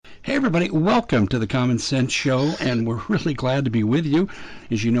Hey, everybody, welcome to the Common Sense Show, and we're really glad to be with you.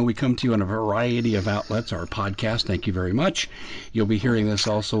 As you know, we come to you on a variety of outlets, our podcast. Thank you very much. You'll be hearing this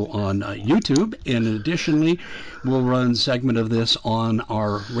also on YouTube, and additionally, we'll run a segment of this on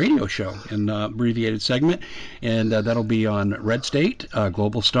our radio show, an abbreviated segment, and that'll be on Red State,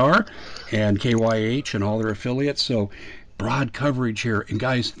 Global Star, and KYH and all their affiliates. So broad coverage here. And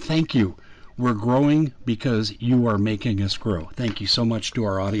guys, thank you. We're growing because you are making us grow. Thank you so much to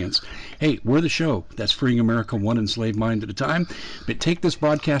our audience. Hey, we're the show that's freeing America one enslaved mind at a time. But take this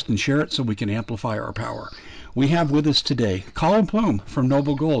broadcast and share it so we can amplify our power. We have with us today Collin Plume from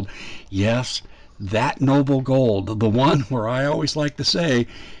Noble Gold. Yes, that Noble Gold, the one where I always like to say,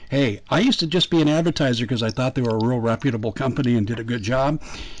 hey, I used to just be an advertiser because I thought they were a real reputable company and did a good job.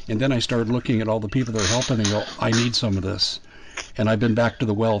 And then I started looking at all the people that are helping and go, I need some of this. And I've been back to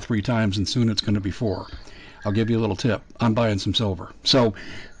the well 3 times, and soon it's going to be 4. I'll give you a little tip. I'm buying some silver. So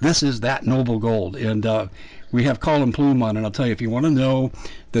this is that Noble Gold. And we have Collin Plume on, and I'll tell you, if you want to know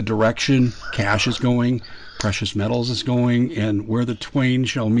the direction cash is going, precious metals is going, and where the twain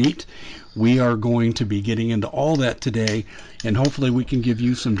shall meet, we are going to be getting into all that today, and hopefully we can give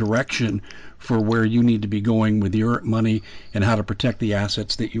you some direction for where you need to be going with your money and how to protect the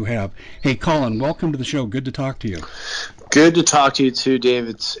assets that you have. Hey, Collin, welcome to the show. Good to talk to you. Good to talk to you too, Dave.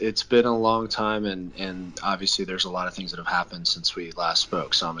 It's been a long time, and obviously there's a lot of things that have happened since we last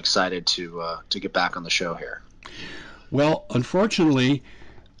spoke. So I'm excited to get back on the show here. Well, unfortunately,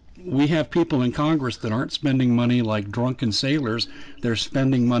 we have people in Congress that aren't spending money like drunken sailors. They're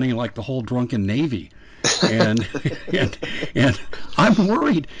spending money like the whole drunken Navy. and, and I'm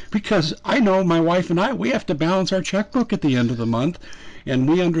worried because I know my wife and I, we have to balance our checkbook at the end of the month, and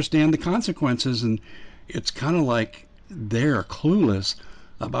we understand the consequences, and it's kind of like they're clueless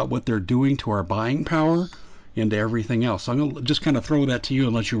about what they're doing to our buying power and to everything else. So I'm going to just kind of throw that to you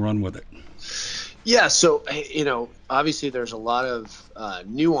and let you run with it. Yeah, so, obviously there's a lot of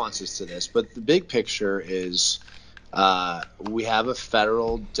nuances to this, but the big picture is we have a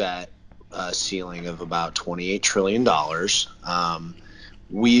federal debt ceiling of about $28 trillion.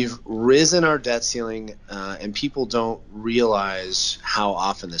 We've risen our debt ceiling, and people don't realize how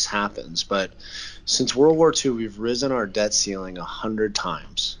often this happens. But since World War II, we've risen our debt ceiling 100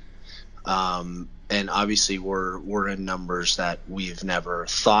 times. And obviously we're in numbers that we've never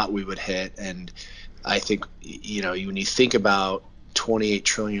thought we would hit. And I think, when you think about 28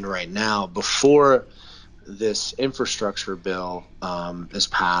 trillion right now, before this infrastructure bill is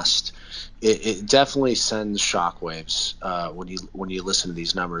passed, it definitely sends shockwaves when you listen to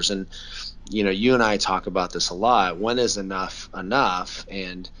these numbers. And you and I talk about this a lot. When is enough?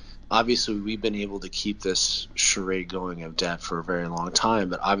 And obviously we've been able to keep this charade going of debt for a very long time,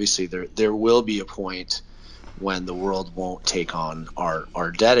 but obviously there will be a point when the world won't take on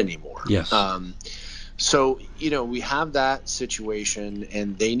our debt anymore. Yes. So, we have that situation,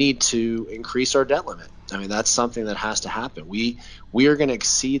 and they need to increase our debt limit. I mean, that's something that has to happen. We are going to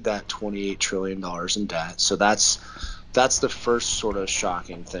exceed that $28 trillion in debt. So that's the first sort of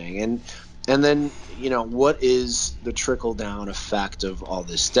shocking thing. And then, what is the trickle down effect of all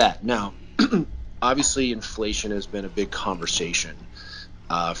this debt? Now, obviously inflation has been a big conversation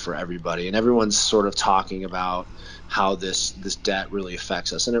for everybody, and everyone's sort of talking about how this debt really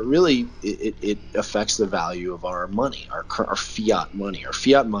affects us, and it affects the value of our money, our fiat money. Our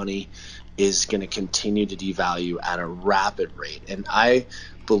fiat money is going to continue to devalue at a rapid rate, and I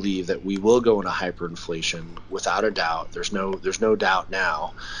believe that we will go into hyperinflation without a doubt. There's no doubt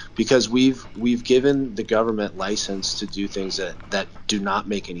now, because we've given the government license to do things that do not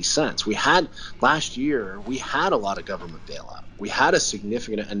make any sense. Last year we had a lot of government bailout. We had a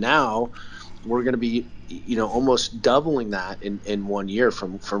significant, and now we're going to be almost doubling that in 1 year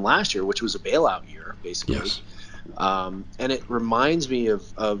from last year, which was a bailout year basically. Yes. And it reminds me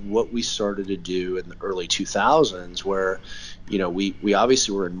of what we started to do in the early 2000s, where we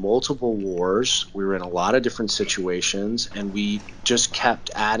obviously were in multiple wars, we were in a lot of different situations, and we just kept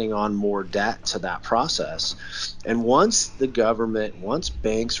adding on more debt to that process. And once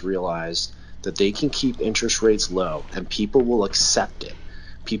banks realized that they can keep interest rates low and people will accept it,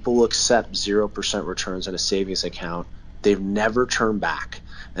 people will accept 0% returns in a savings account, they've never turned back.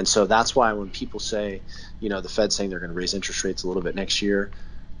 And so that's why when people say, the Fed's saying they're going to raise interest rates a little bit next year,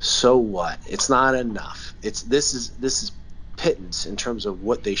 so what? It's not enough. This is pittance in terms of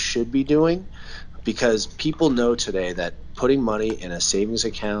what they should be doing, because people know today that putting money in a savings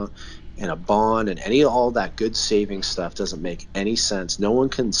account, in a bond, and all that good savings stuff doesn't make any sense. No one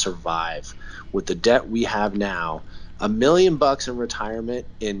can survive with the debt we have now. $1 million in retirement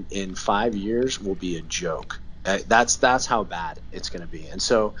in 5 years will be a joke. That's how bad it's going to be. And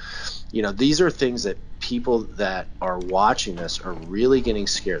so, these are things that people that are watching this are really getting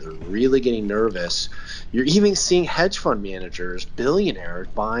scared. They're really getting nervous. You're even seeing hedge fund managers, billionaires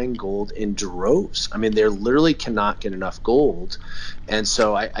buying gold in droves. I mean, they literally cannot get enough gold. And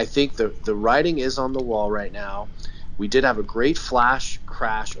so I think the writing is on the wall right now. We did have a great flash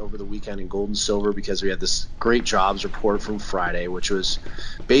crash over the weekend in gold and silver because we had this great jobs report from Friday, which was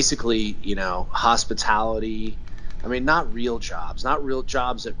basically, hospitality. I mean, not real jobs that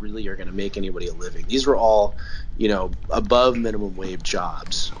really are going to make anybody a living. These were all, above minimum wage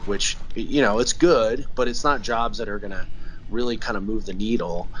jobs, which, it's good, but it's not jobs that are going to really kind of move the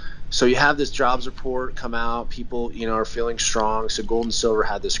needle. So you have this jobs report come out. People, are feeling strong. So gold and silver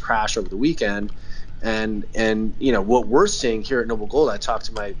had this crash over the weekend. And what we're seeing here at Noble Gold, I talked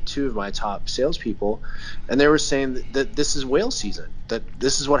to two of my top salespeople, and they were saying that this is whale season. That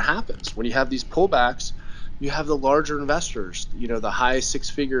this is what happens when you have these pullbacks. You have the larger investors, the high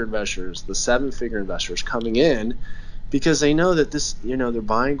six-figure investors, the seven-figure investors coming in because they know that they're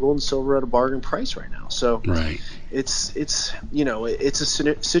buying gold and silver at a bargain price right now. So Right. it's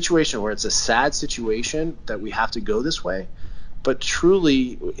a situation where it's a sad situation that we have to go this way, but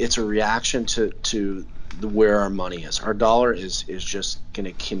truly it's a reaction to where our money is. Our dollar is just going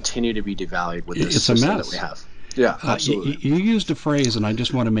to continue to be devalued with this It's a system that we mess. have. Yeah, absolutely. You used a phrase, and I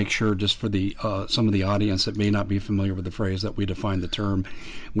just want to make sure, just for the some of the audience that may not be familiar with the phrase, that we define the term.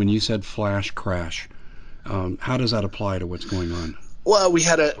 When you said flash crash, how does that apply to what's going on? Well, we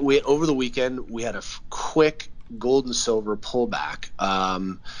over the weekend we had a quick gold and silver pullback.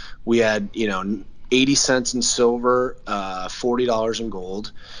 We had 80 cents in silver, $40 in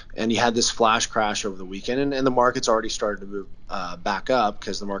gold, and you had this flash crash over the weekend, and the market's already started to move back up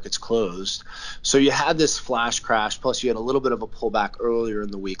because the market's closed. So you had this flash crash, plus you had a little bit of a pullback earlier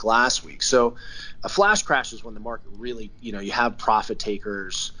in the week last week. So a flash crash is when the market really, you have profit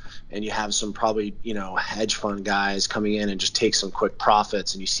takers and you have some probably, hedge fund guys coming in and just take some quick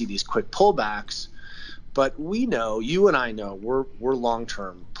profits, and you see these quick pullbacks. But we know, you and I know, we're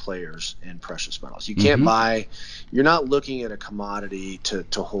long-term players in precious metals. You can't Mm-hmm. buy, you're not looking at a commodity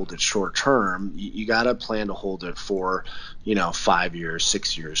to hold it short term. You got to plan to hold it for, 5 years,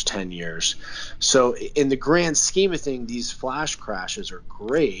 6 years, 10 years. So in the grand scheme of things, these flash crashes are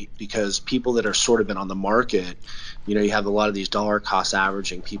great because people that are sort of been on the market, you have a lot of these dollar cost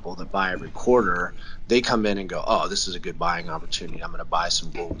averaging people that buy every quarter. They come in and go, oh, this is a good buying opportunity. I'm going to buy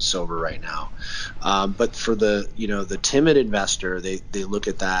some gold and silver right now. But for the timid investor, they look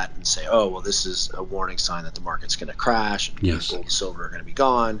at that and say, oh, well, this is a warning sign that the market's going to crash and Yes. gold and silver are going to be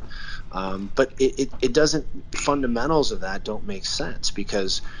gone. But it doesn't, fundamentals of that don't make sense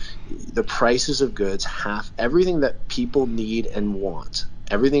because the prices of goods have everything that people need and want,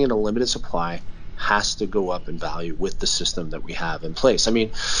 everything in a limited supply has to go up in value with the system that we have in place. I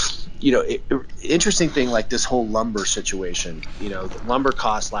mean, interesting thing like this whole lumber situation, lumber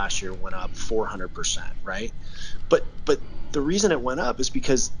costs last year went up 400%, right? But the reason it went up is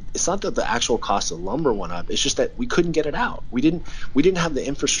because it's not that the actual cost of lumber went up. It's just that we couldn't get it out. We didn't have the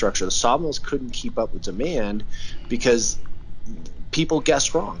infrastructure. The sawmills couldn't keep up with demand because people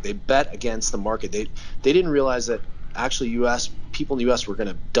guessed wrong. They bet against the market. They didn't realize that actually people in the US were going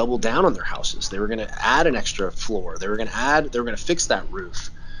to double down on their houses. They were going to add an extra floor. They were going to fix that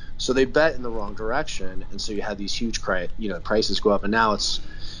roof. So they bet in the wrong direction, and so you had these huge prices go up, and now it's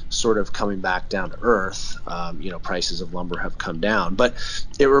sort of coming back down to earth. Prices of lumber have come down, but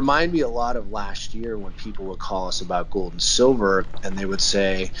it reminded me a lot of last year when people would call us about gold and silver, and they would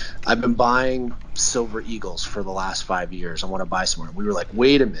say, I've been buying silver eagles for the last 5 years. I want to buy some more. And we were like,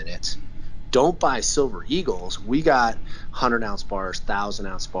 wait a minute. Don't buy silver eagles. We got 100-ounce bars,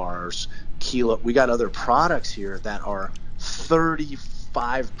 1,000-ounce bars, kilo. We got other products here that are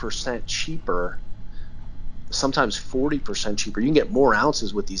 35% cheaper, sometimes 40% cheaper. You can get more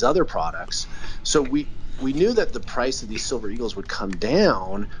ounces with these other products. So we knew that the price of these silver eagles would come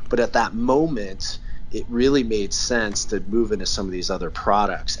down, but at that moment it really made sense to move into some of these other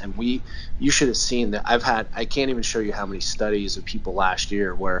products. And you should have seen that. I can't even show you how many studies of people last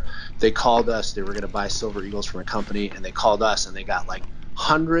year where they called us, they were going to buy silver eagles from a company, and they called us and they got like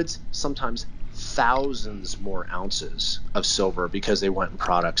hundreds, sometimes thousands more ounces of silver because they went in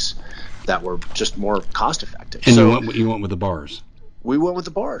products that were just more cost effective. And So you went with the bars. we went with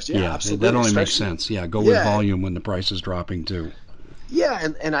the bars. Yeah, Yeah, that absolutely. only makes Especially, sense. Yeah, go with yeah, volume when the price is dropping too. yeah.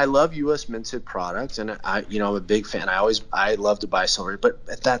 And I love U.S. minted products, and I'm a big fan. I love to buy silver, but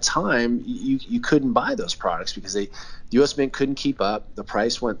at that time you couldn't buy those products because the U.S. Mint couldn't keep up. The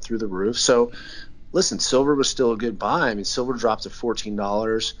price went through the roof. So listen, silver was still a good buy. I mean, silver dropped to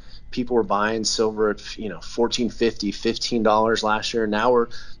 $14. people were buying silver at, you know, $14.50, $15 last year. Now we're,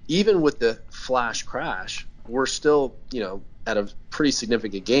 even with the flash crash, we're still, you know, at a pretty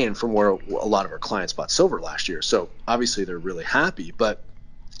significant gain from where a lot of our clients bought silver last year. So obviously they're really happy, but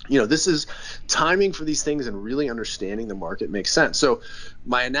you know, this is timing for these things and really understanding the market makes sense. So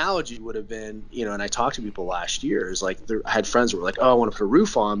my analogy would have been, you know, and I talked to people last year, is like I had friends who were like, oh, I want to put a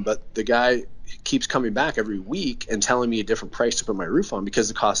roof on, but the guy keeps coming back every week and telling me a different price to put my roof on because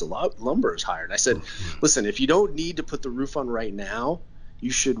the cost of lumber is higher. And I said, listen, if you don't need to put the roof on right now, you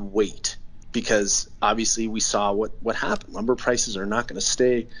should wait, because obviously we saw what happened. Lumber prices are not going to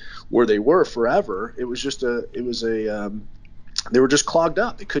stay where they were forever. It was just they were just clogged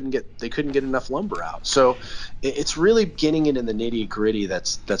up. They couldn't get enough lumber out. So it's really getting it in the nitty gritty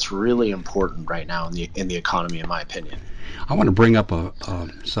that's really important right now in the economy, in my opinion. I want to bring up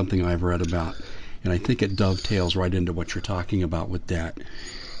something I've read about, and I think it dovetails right into what you're talking about with debt,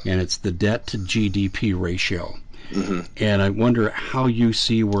 and it's the debt to GDP ratio. Mm-hmm. And I wonder how you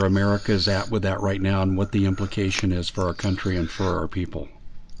see where America is at with that right now, and what the implication is for our country and for our people.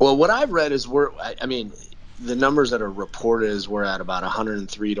 Well, what I've read is I mean, the numbers that are reported is we're at about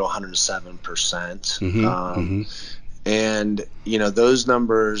 103 to 107%. Mm-hmm. Mm-hmm. And, you know, those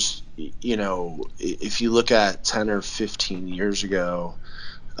numbers, you know, if you look at 10 or 15 years ago,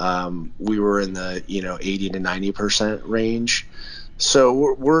 we were in the, you know, 80 to 90% range.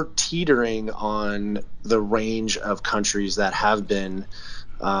 So we're teetering on the range of countries that have been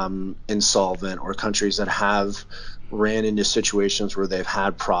insolvent, or countries that have ran into situations where they've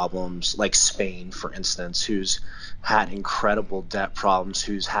had problems, like Spain, for instance, who's had incredible debt problems,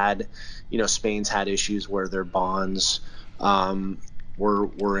 who's had, you know, Spain's had issues where their bonds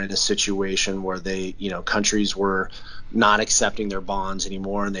were in a situation where they, you know, countries were not accepting their bonds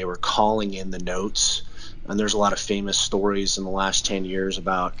anymore, and they were calling in the notes. And there's a lot of famous stories in the last 10 years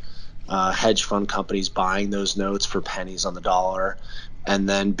about hedge fund companies buying those notes for pennies on the dollar, and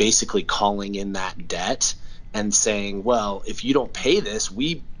then basically calling in that debt and saying, well, if you don't pay this,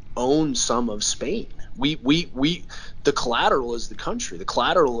 we own some of Spain. The collateral is the country. The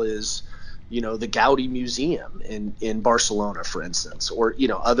collateral is, you know, the Gaudi Museum in Barcelona, for instance, or, you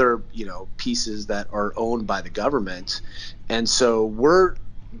know, other, you know, pieces that are owned by the government. And so we're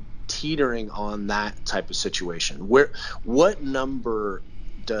teetering on that type of situation. What number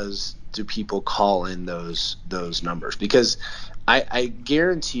do people call in those numbers? Because I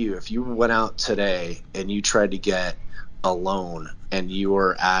guarantee you, if you went out today and you tried to get a loan and you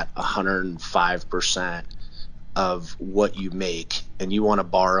were at 105% of what you make, and you want to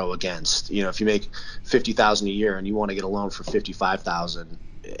borrow against, you know, if you make 50,000 a year and you want to get a loan for 55,000,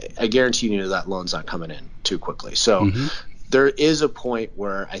 I guarantee you that loan's not coming in too quickly. So Mm-hmm. there is a point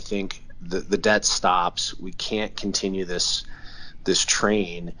where I think the debt stops. We can't continue this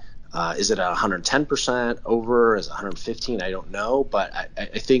train. Is it at 110% over? Is it 115? I don't know, but I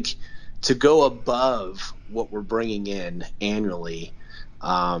think to go above what we're bringing in annually,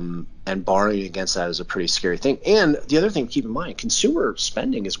 and borrowing against that is a pretty scary thing. And the other thing to keep in mind, consumer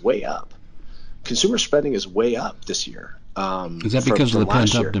spending is way up. Consumer spending is way up this year, Is that because of the from pent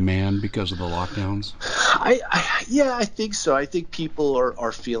last up year. demand because of the lockdowns? Yeah, I think so. I think people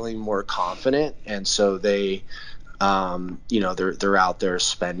are feeling more confident, and so they, you know, they're out there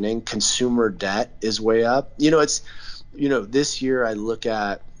spending. Consumer debt is way up. You know, it's, you know, this year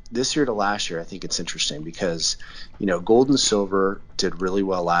to last year, I think it's interesting because, you know, gold and silver did really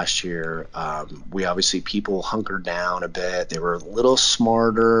well last year. We obviously, people hunkered down a bit. They were a little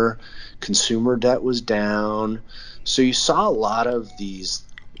smarter. Consumer debt was down. So you saw a lot of these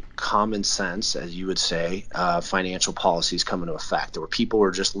common sense, as you would say, financial policies come into effect. There were people who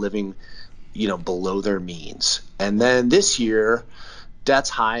were just living, you know, below their means. And then this year, debt's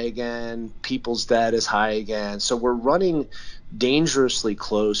high again. People's debt is high again. So we're running dangerously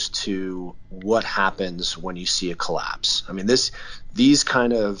close to what happens when you see a collapse. I mean, these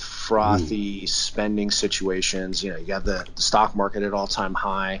kind of Ooh. frothy spending situations, you know, you have the stock market at all-time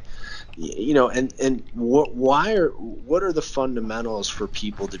high, you know, and what are the fundamentals for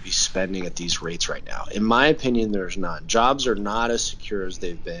people to be spending at these rates right now? In my opinion, there's none. Jobs are not as secure as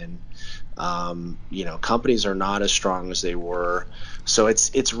they've been. You know, companies are not as strong as they were. So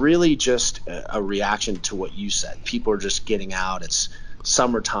it's really just a reaction to what you said. People are just getting out. It's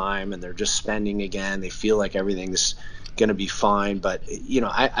summertime and they're just spending again. They feel like everything's going to be fine. But, you know,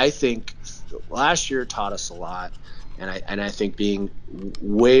 I think last year taught us a lot. And I think being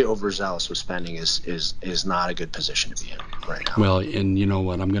way overzealous with spending is not a good position to be in right now. Well, and you know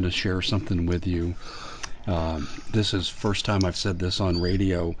what? I'm going to share something with you. This is first time I've said this on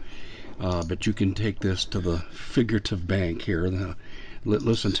radio, but you can take this to the figurative bank here.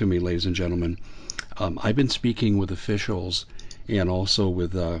 Listen to me, ladies and gentlemen. I've been speaking with officials and also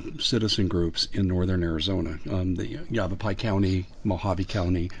with citizen groups in northern Arizona, the Yavapai County, Mojave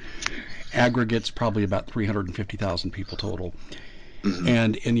County. Aggregates probably about 350,000 people total. Hmm.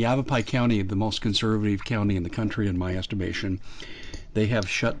 And in Yavapai County, the most conservative county in the country, in my estimation, they have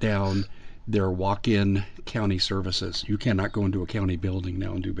shut down their walk-in county services. You cannot go into a county building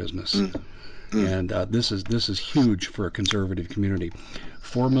now and do business. Mm-hmm. And this is huge for a conservative community.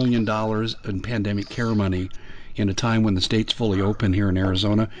 $4 million in pandemic care money in a time when the state's fully open here in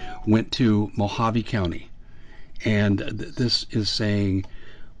Arizona went to Mojave County, and this is saying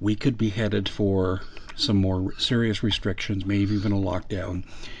we could be headed for some more serious restrictions, maybe even a lockdown.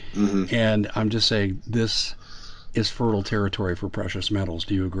 Hmm. And I'm just saying this is fertile territory for precious metals.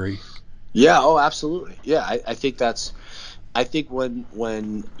 Do you agree? Yeah. Oh, absolutely. Yeah. I think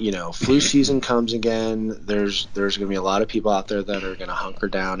when flu season comes again, there's going to be a lot of people out there that are going to hunker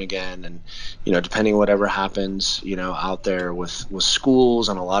down again, and depending whatever happens, out there with schools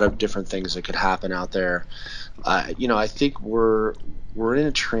and a lot of different things that could happen out there. I think we're in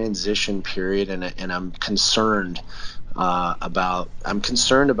a transition period, and I'm concerned about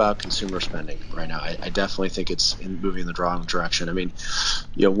consumer spending right now. I definitely think it's moving in the wrong direction. I mean,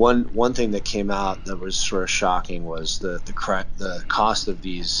 one thing that came out that was sort of shocking was the cost of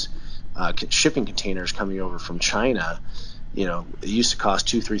these shipping containers coming over from China. It used to cost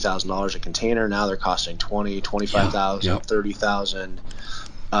 $2,000-3,000 a container. Now they're costing 20, Yeah. Yep. 25,000, 30,000.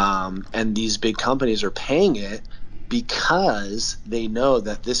 And these big companies are paying it because they know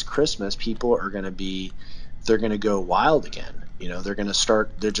that this Christmas people are going to be, they're going to go wild again.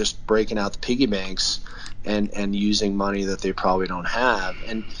 They're just breaking out the piggy banks and using money that they probably don't have.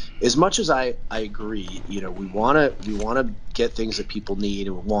 And as much as I agree, we want to get things that people need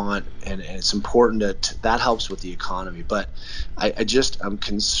and want, and it's important that helps with the economy. But I'm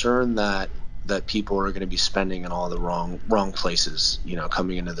concerned that people are going to be spending in all the wrong places,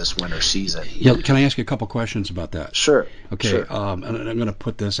 coming into this winter season. Yeah. Can I ask you a couple questions about that? Sure, Okay. sure. And I'm going to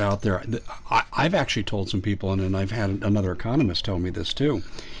put this out there. I've actually told some people, and I've had another economist tell me this too,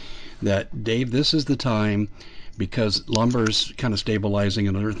 that Dave, this is the time because lumber's kind of stabilizing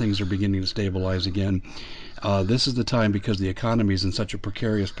and other things are beginning to stabilize again. This is the time because the economy is in such a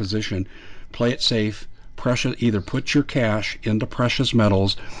precarious position. Play it safe. Precious, either put your cash into precious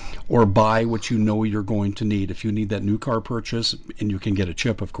metals or buy what you know you're going to need. If you need that new car purchase, and you can get a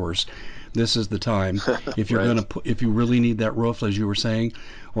chip, of course, this is the time. If you're Right. going to put, if you really need that roof, as you were saying,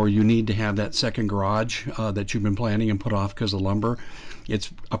 or you need to have that second garage that you've been planning and put off because of lumber, it's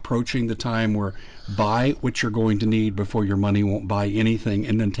approaching the time where buy what you're going to need before your money won't buy anything,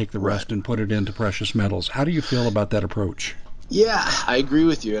 and then take the Right. rest and put it into precious metals. How do you feel about that approach? Yeah, I agree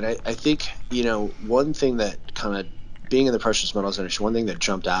with you. And I think, one thing that kind of being in the precious metals industry, one thing that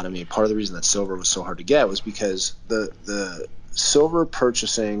jumped out at me, part of the reason that silver was so hard to get was because the silver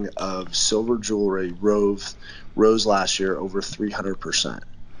purchasing of silver jewelry rose last year over 300%.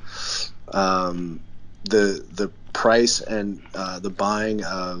 Um, the price and the buying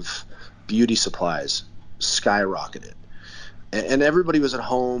of beauty supplies skyrocketed, and everybody was at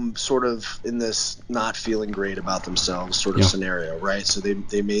home sort of in this not feeling great about themselves sort of Yeah. scenario, right? So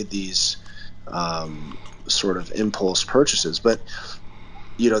they made these um, sort of impulse purchases. But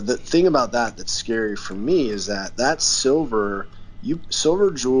the thing about that's scary for me is that silver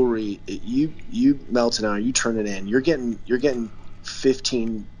jewelry, you melt it out, you turn it in, you're getting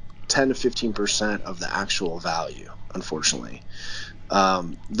 15 10 to 15% of the actual value, unfortunately.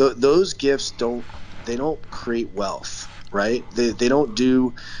 Those gifts don't create wealth, right? They don't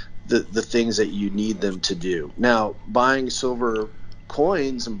do the things that you need them to do. Now, buying silver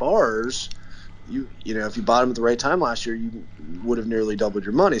coins and bars, if you bought them at the right time last year, you would have nearly doubled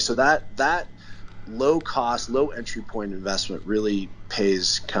your money. So that low cost, low entry point investment really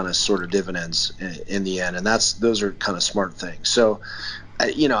pays kind of sort of dividends in the end, and those are kind of smart things. So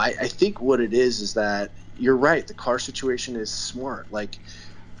I think what it is that you're right. The car situation is smart. Like,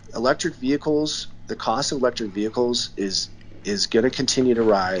 electric vehicles, the cost of electric vehicles is going to continue to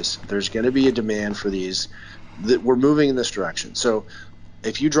rise. There's going to be a demand for these. That we're moving in this direction. So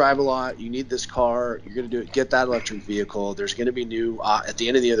if you drive a lot, you need this car, you're going to get that electric vehicle. There's going to be new at the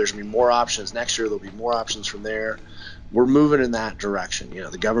end of the year. There's going to be more options next year. There'll be more options from there. We're moving in that direction.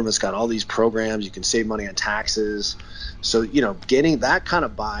 The government's got all these programs. You can save money on taxes. So getting that kind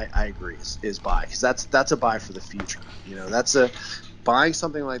of buy, I agree, is buy, because that's a buy for the future. That's a buying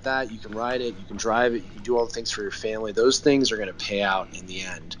something like that, you can ride it, you can drive it, you can do all the things for your family. Those things are going to pay out in the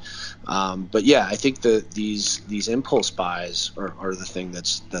end. But yeah, I think these impulse buys are the thing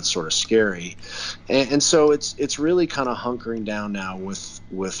that's sort of scary, and so it's really kind of hunkering down now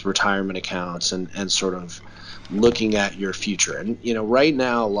with retirement accounts and sort of looking at your future. And right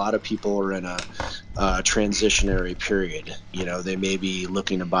now a lot of people are in a transitionary period. They may be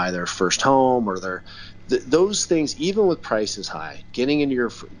looking to buy their first home, or those things. Even with prices high, getting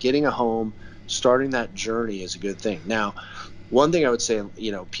a home, starting that journey is a good thing. Now, one thing I would say,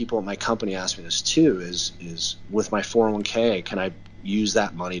 people at my company ask me this too, is with my 401k, can I use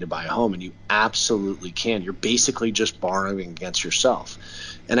that money to buy a home? And you absolutely can. You're basically just borrowing against yourself.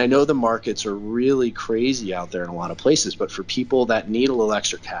 And I know the markets are really crazy out there in a lot of places, but for people that need a little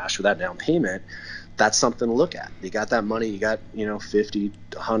extra cash for that down payment, that's something to look at. You got that money, you got 50,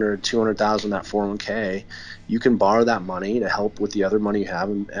 100, 200,000 that 401k. You can borrow that money to help with the other money you have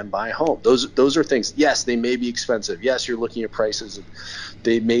and buy a home. Those are things. Yes, they may be expensive. Yes, you're looking at prices and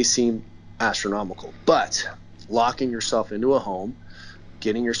they may seem astronomical, but locking yourself into a home,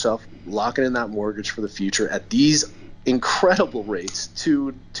 locking in that mortgage for the future at these incredible rates,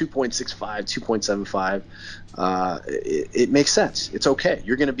 2.65, 2.75, it makes sense. It's okay.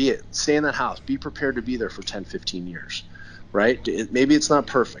 You're going to stay in that house. Be prepared to be there for 10, 15 years, right? Maybe it's not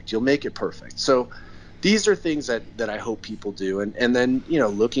perfect. You'll make it perfect. So these are things that I hope people do. And then,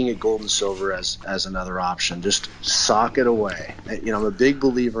 looking at gold and silver as another option, just sock it away. I'm a big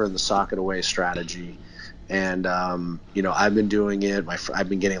believer in the sock it away strategy. And, I've been doing it. I've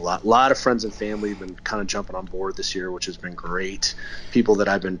been getting a lot of friends and family have been kind of jumping on board this year, which has been great. People that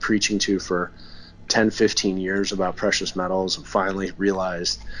I've been preaching to for 10, 15 years about precious metals have finally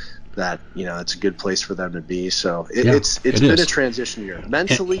realized that, it's a good place for them to be. So it's been a transition year.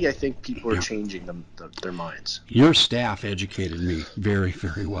 Mentally, I think people are changing their minds. Your staff educated me very,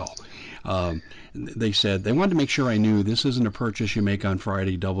 very well. They said they wanted to make sure I knew this isn't a purchase you make on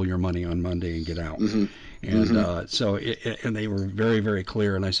Friday, double your money on Monday, and get out. Mm-hmm. And mm-hmm. And they were very, very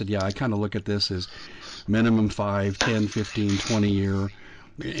clear. And I said, yeah, I kind of look at this as minimum 5, 10, 15, 20 year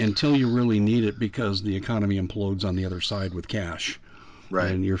until you really need it, because the economy implodes on the other side with cash.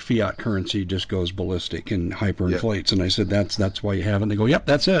 Right. And your fiat currency just goes ballistic and hyperinflates. Yep. And I said, that's why you have it. And they go, yep,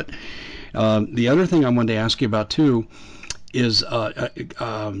 that's it. The other thing I wanted to ask you about too is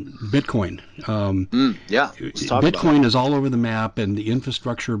Bitcoin. Yeah, let's talk Bitcoin about it. is all over the map, and the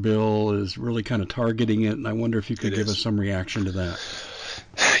infrastructure bill is really kind of targeting it. And I wonder if you could give us some reaction to that.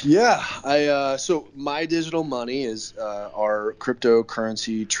 Yeah, so My Digital Money is our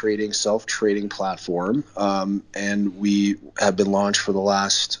cryptocurrency self-trading platform, and we have been launched for the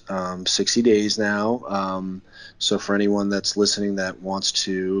last 60 days now. So for anyone that's listening that wants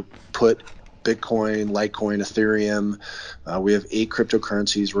to put Bitcoin, Litecoin, Ethereum, we have 8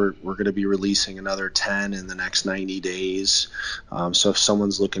 cryptocurrencies. We're going to be releasing another 10 in the next 90 days. So if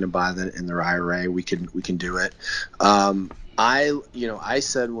someone's looking to buy that in their IRA, we can do it. I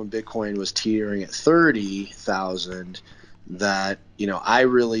said when Bitcoin was teetering at 30,000 that, I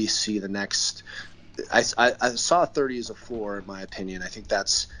really see the next. I saw 30 as a floor, in my opinion. I think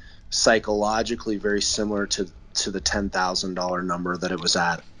that's psychologically very similar to the $10,000 number that it was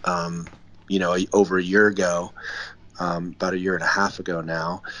at, over a year ago, about a year and a half ago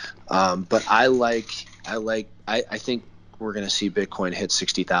now. But I think we're going to see Bitcoin hit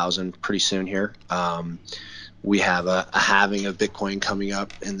 60,000 pretty soon here. We have a halving of Bitcoin coming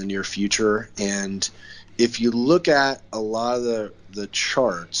up in the near future, and if you look at a lot of the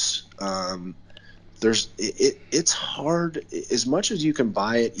charts, it's hard. As much as you can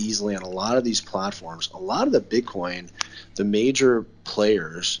buy it easily on a lot of these platforms, a lot of the Bitcoin, the major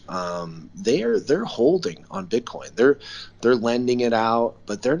players, they're holding on Bitcoin. They're lending it out,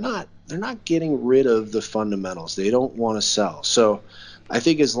 but they're not getting rid of the fundamentals. They don't want to sell. So I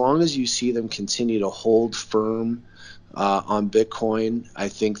think as long as you see them continue to hold firm on Bitcoin, I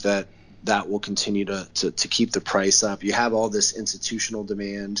think that will continue to keep the price up. You have all this institutional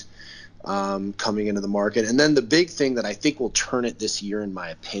demand coming into the market. And then the big thing that I think will turn it this year, in my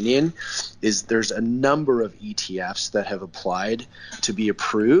opinion, is there's a number of ETFs that have applied to be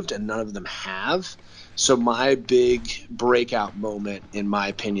approved, and none of them have. So my big breakout moment, in my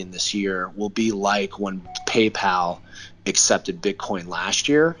opinion, this year will be like when PayPal accepted Bitcoin last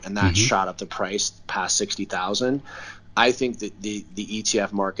year, and that shot up the price past 60,000. I think that the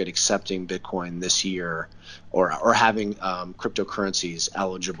ETF market accepting Bitcoin this year, or having cryptocurrencies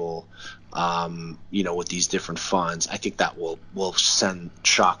eligible, with these different funds, I think that will send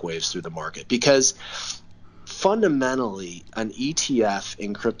shockwaves through the market, because fundamentally an ETF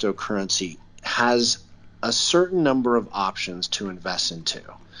in cryptocurrency has a certain number of options to invest into,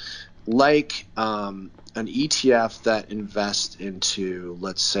 like an ETF that invests into,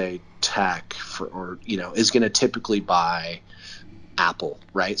 let's say, tech is going to typically buy Apple,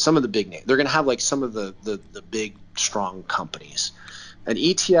 right? Some of the big names. They're going to have like some of the big strong companies. An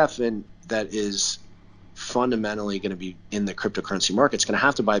ETF that is fundamentally going to be in the cryptocurrency market, it's going to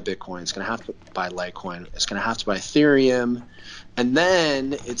have to buy Bitcoin, it's going to have to buy Litecoin, it's going to have to buy Ethereum, and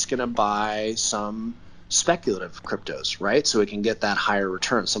then it's going to buy some speculative cryptos, right? So it can get that higher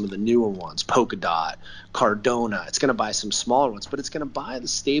return. Some of the newer ones, Polkadot, Cardona. It's going to buy some smaller ones, but it's going to buy the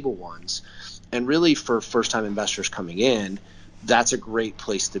stable ones. And really, for first-time investors coming in, that's a great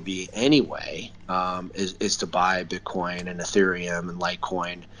place to be anyway, is to buy Bitcoin and Ethereum and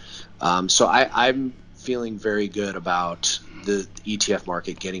Litecoin. So I'm feeling very good about the ETF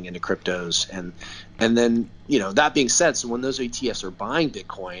market getting into cryptos. And then, that being said, so when those ETFs are buying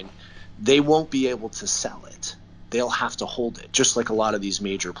Bitcoin, they won't be able to sell it. They'll have to hold it, just like a lot of these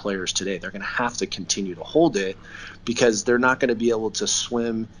major players today. They're going to have to continue to hold it because they're not going to be able to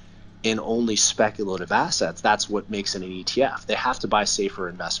swim in only speculative assets. That's what makes it an ETF. They have to buy safer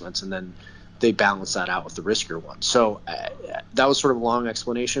investments, and then they balance that out with the riskier ones. So that was sort of a long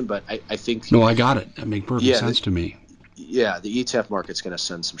explanation, but I think No, I got it. That makes perfect sense to me. Yeah, the ETF market's going to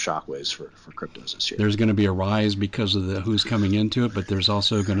send some shockwaves for cryptos this year. There's going to be a rise because of who's coming into it, but there's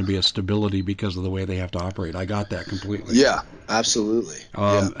also going to be a stability because of the way they have to operate. I got that completely. Yeah, absolutely.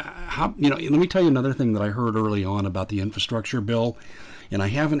 Let me tell you another thing that I heard early on about the infrastructure bill, and I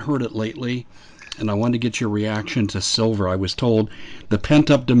haven't heard it lately, and I wanted to get your reaction to silver. I was told the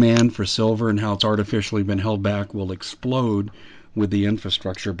pent-up demand for silver and how it's artificially been held back will explode with the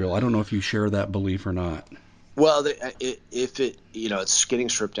infrastructure bill. I don't know if you share that belief or not. Well, it's getting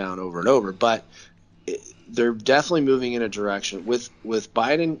stripped down over and over, but they're definitely moving in a direction with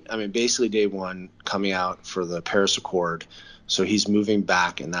Biden. I mean, basically day one coming out for the Paris Accord. So he's moving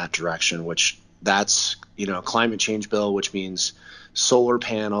back in that direction, which that's, a climate change bill, which means solar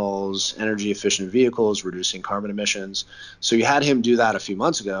panels, energy efficient vehicles, reducing carbon emissions. So you had him do that a few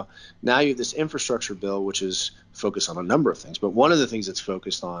months ago. Now you have this infrastructure bill, which is focused on a number of things. But one of the things it's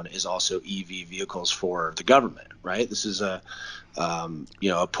focused on is also EV vehicles for the government, right? This is a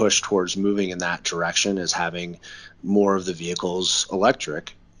push towards moving in that direction, is having more of the vehicles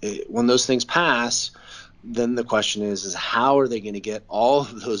electric. When those things pass, then the question is how are they going to get all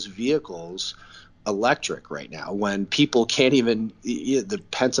of those vehicles electric right now when people can't even, the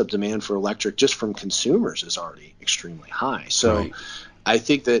pent up demand for electric just from consumers is already extremely high. So right. I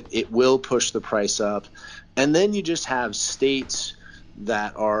think that it will push the price up. And then you just have states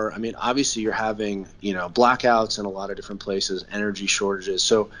that are, obviously you're having, blackouts in a lot of different places, energy shortages.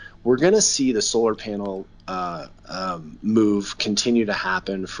 So we're going to see the solar panel move continue to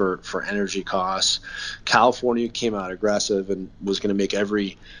happen for energy costs. California came out aggressive and was going to make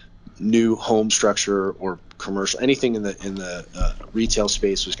every new home structure or commercial, anything in the retail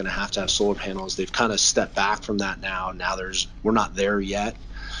space was going to have solar panels. They've kind of stepped back from that now. We're not there yet,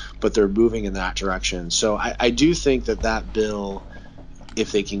 but they're moving in that direction. So I do think that bill,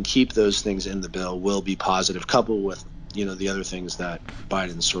 if they can keep those things in the bill, will be positive, coupled with the other things that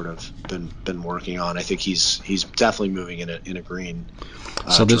Biden's sort of been working on. I think he's definitely moving in a green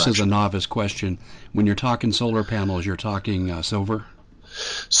so this direction. Is a novice question. When you're talking solar panels, you're talking silver?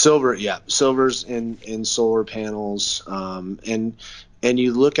 Silver, yeah. Silver's in solar panels. And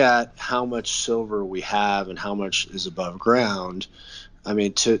you look at how much silver we have and how much is above ground.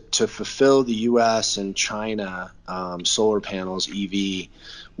 To fulfill the U.S. and China solar panels, EV,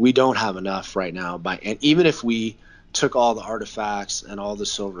 we don't have enough right now. And even if we took all the artifacts and all the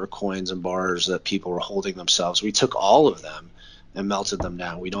silver coins and bars that people were holding themselves, we took all of them and melted them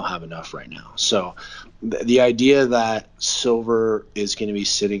down. We don't have enough right now. So the idea that silver is going to be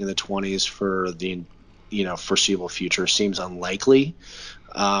sitting in the 20s for the foreseeable future seems unlikely.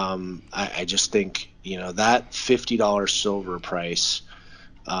 I just think that $50 silver price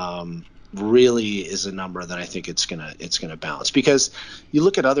really is a number that I think it's gonna balance, because you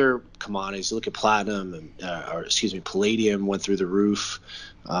look at other commodities, you look at platinum palladium went through the roof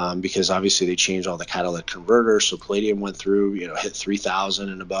because obviously they changed all the catalytic converters, so palladium went through, hit 3,000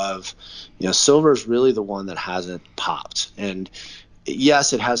 and above. Silver is really the one that hasn't popped, and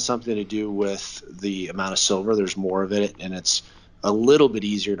yes, it has something to do with the amount of silver. There's more of it, and it's a little bit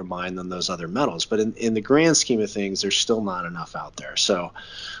easier to mine than those other metals. But in the grand scheme of things, there's still not enough out there. So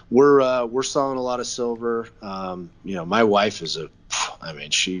we're selling a lot of silver. My wife is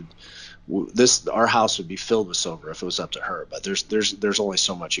our house would be filled with silver if it was up to her. But there's only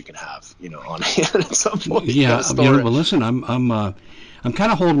so much you can have, on hand at some point. You Yeah, gotta store it. well, listen, I'm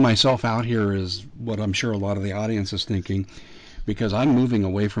kind of holding myself out here, is what I'm sure a lot of the audience is thinking, because I'm moving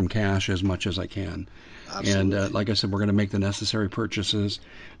away from cash as much as I can. And Absolutely. like I said, we're going to make the necessary purchases.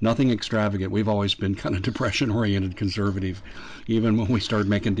 Nothing extravagant. We've always been kind of depression-oriented, conservative, even when we started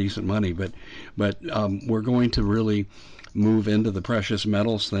making decent money. But we're going to really move into the precious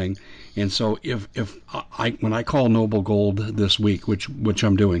metals thing. And so if I when I call Noble Gold this week, which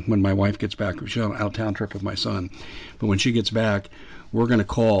I'm doing when my wife gets back, she's on an out-of-town trip with my son, but when she gets back, we're going to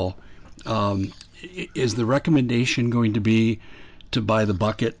call. Um, is the recommendation going to be to buy the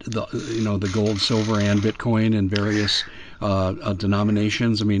bucket, the gold, silver, and Bitcoin in various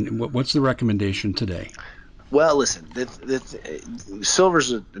denominations? I mean, what's the recommendation today? Well, listen,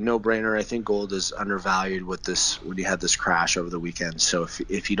 silver's a no-brainer. I think gold is undervalued with this when you had this crash over the weekend. So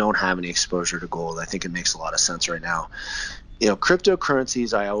if you don't have any exposure to gold, I think it makes a lot of sense right now.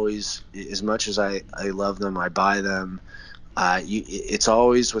 Cryptocurrencies, I always, as much as I love them, I buy them. It's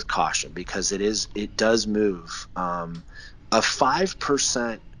always with caution because it does move. A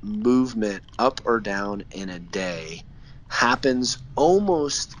 5% movement up or down in a day happens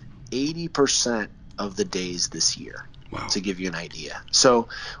almost 80% of the days this year, Wow. to give you an idea. So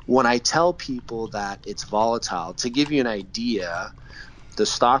when I tell people that it's volatile, to give you an idea, the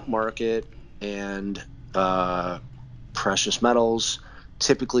stock market and precious metals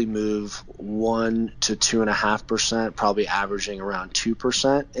typically move 1 to 2.5%, probably averaging around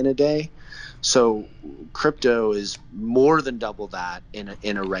 2% in a day. So crypto is more than double that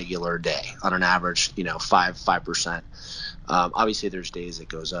in a regular day on an average, 5%. Obviously, there's days it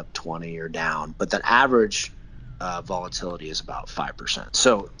goes up 20 or down, but that average volatility is about 5%.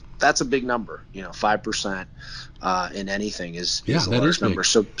 So that's a big number. 5% in anything Yeah, is a that is large number. big.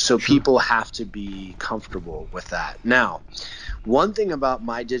 So Sure. people have to be comfortable with that. Now, one thing about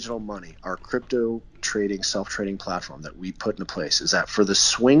My Digital Money, our crypto trading, self-trading platform that we put into place, is that for the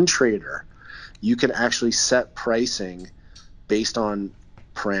swing trader, you can actually set pricing based on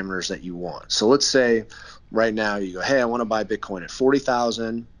parameters that you want. So let's say right now you go, hey, I want to buy Bitcoin at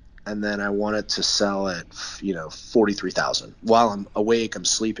 40,000 and then I want it to sell at 43,000. While I'm awake, I'm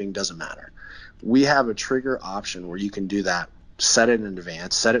sleeping, doesn't matter. We have a trigger option where you can do that. Set it in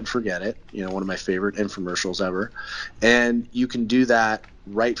advance, set it and forget it. One of my favorite infomercials ever. And you can do that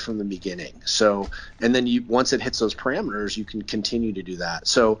right from the beginning. So, and then once it hits those parameters, you can continue to do that.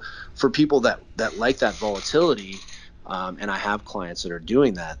 So for people that like that volatility, and I have clients that are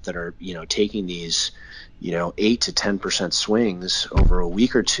doing that are, taking these, 8 to 10% swings over a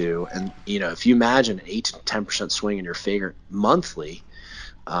week or two. And, if you imagine an 8 to 10% swing in your favor monthly,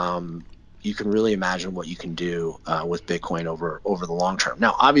 you can really imagine what you can do with Bitcoin over the long term.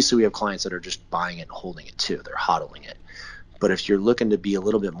 Now, obviously, we have clients that are just buying it and holding it too. They're hodling it. But if you're looking to be a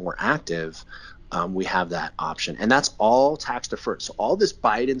little bit more active, we have that option. And that's all tax deferred. So all this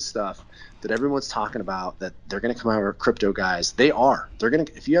Biden stuff that everyone's talking about, that they're going to come out of crypto guys, they're going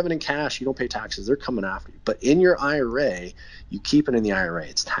to, if you have it in cash, you don't pay taxes, they're coming after you. But in your IRA, you keep it in the IRA,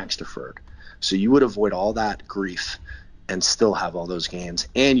 it's tax deferred. So you would avoid all that grief and still have all those gains,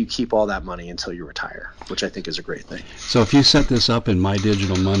 and you keep all that money until you retire, which I think is a great thing. So if you set this up in My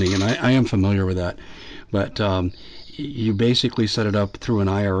Digital Money, and I am familiar with that, but you basically set it up through an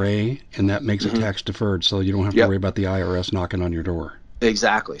IRA, and that makes it Mm-hmm. tax deferred, so you don't have to Yep. worry about the IRS knocking on your door.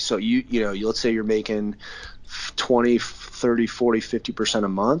 Exactly. So let's say you're making 20, 30, 40, 50% a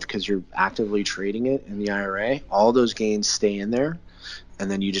month because you're actively trading it in the IRA. All those gains stay in there. And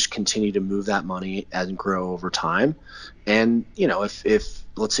then you just continue to move that money and grow over time. And, if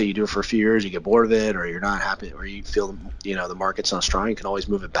let's say you do it for a few years, you get bored of it, or you're not happy, or you feel, the market's not strong, you can always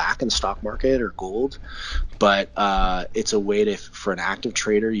move it back in the stock market or gold. But it's a way for an active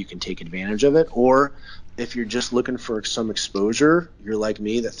trader, you can take advantage of it. Or if you're just looking for some exposure, you're like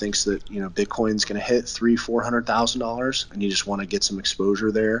me that thinks that Bitcoin's going to hit $300,000-$400,000, and you just want to get some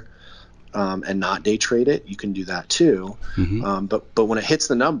exposure there, and not day trade it, you can do that too. Mm-hmm. But when it hits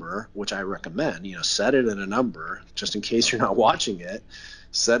the number, which I recommend, set it at a number just in case you're not watching it.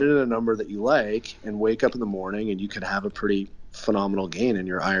 Set it at a number that you like, and wake up in the morning, and you could have a pretty phenomenal gain in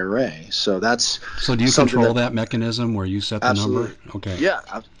your IRA. So that's So do you something control that that mechanism where you set the number? absolutely, Okay. yeah,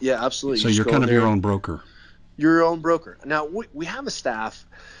 absolutely. You So just you're go kind in of your there. own broker. You're your own broker. Now we have a staff.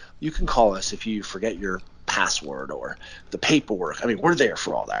 You can call us if you forget your password or the paperwork. I mean, we're there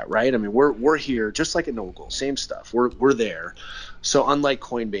for all that, right? I mean, we're here just like at Noble Gold, same stuff. We're there. So unlike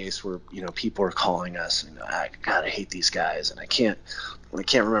Coinbase, where people are calling us, and I hate these guys, and I can't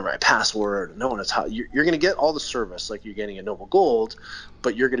remember my password. No one is how you're going to get all the service like you're getting at Noble Gold,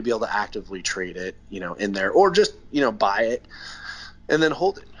 but you're going to be able to actively trade it, in there, or just buy it and then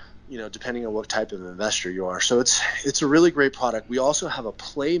hold it, depending on what type of investor you are. So it's a really great product. We also have a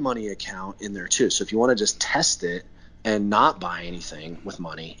play money account in there too. So if you want to just test it and not buy anything with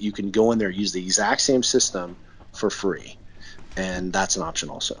money, you can go in there, use the exact same system for free. And that's an option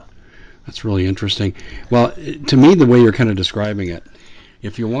also. That's really interesting. Well, to me, the way you're kind of describing it,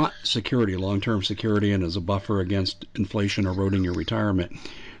 if you want security, long-term security, and as a buffer against inflation eroding your retirement,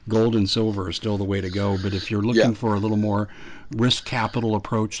 gold and silver is still the way to go. But if you're looking for a little more risk capital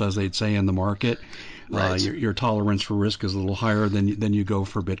approach, as they'd say in the market, right. Your tolerance for risk is a little higher than you go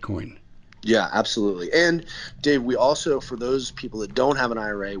for Bitcoin. Yeah, absolutely. And Dave, we also, for those people that don't have an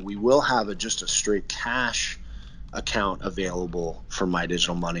IRA, we will have just a straight cash account available for My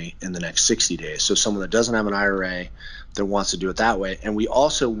Digital Money in the next 60 days. So someone that doesn't have an IRA that wants to do it that way. And we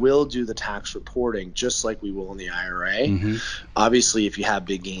also will do the tax reporting just like we will in the IRA. Mm-hmm. Obviously, if you have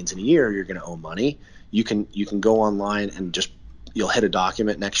big gains in a year, you're going to owe money. You can go online and you'll hit a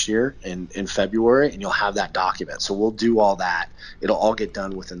document next year in February, and you'll have that document. So we'll do all that. It'll all get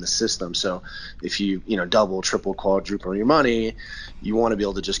done within the system. So if you double, triple, quadruple your money, you want to be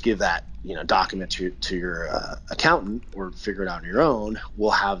able to just give that document to your accountant or figure it out on your own.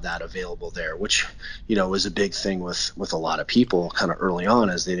 We'll have that available there, which was a big thing with a lot of people kind of early on,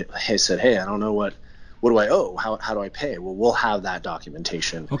 as they said, hey, I don't know what do I owe? How do I pay? Well, we'll have that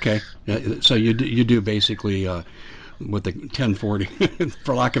documentation. Okay. So you do basically with the 1040,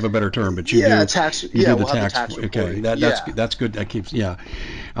 for lack of a better term, but you do the tax. Okay, that's good. That keeps. Yeah,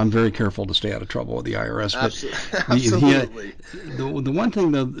 I'm very careful to stay out of trouble with the IRS. But Absolutely. The one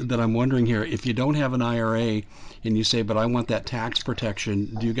thing though that I'm wondering here, if you don't have an IRA and you say, but I want that tax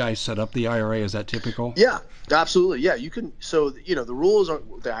protection, do you guys set up the IRA? Is that typical? Yeah, absolutely. Yeah, you can. So the rules are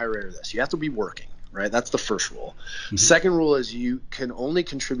the IRA are this: you have to be working. Right, that's the first rule. Mm-hmm. Second rule is you can only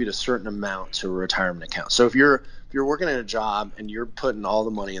contribute a certain amount to a retirement account. So if you're working at a job and you're putting all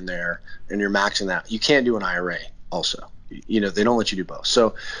the money in there and you're maxing that, you can't do an IRA. Also, they don't let you do both.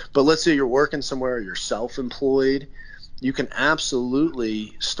 So, but let's say you're working somewhere, you're self-employed, you can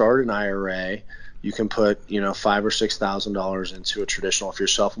absolutely start an IRA. You can put $5,000 or $6,000 into a traditional. If you're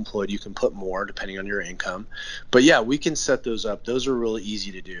self-employed, you can put more depending on your income. But yeah, we can set those up. Those are really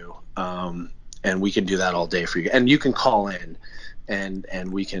easy to do. And we can do that all day for you. And you can call in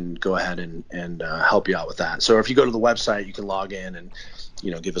and we can go ahead and help you out with that. So if you go to the website, you can log in and,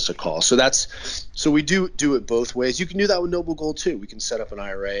 give us a call. So we do it both ways. You can do that with Noble Gold too. We can set up an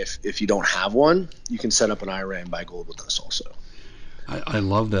IRA. If you don't have one, you can set up an IRA and buy gold with us also. I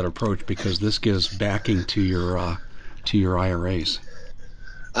love that approach because this gives backing to your IRAs.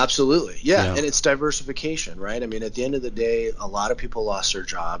 Absolutely. Yeah. And it's diversification, right? I mean, at the end of the day, a lot of people lost their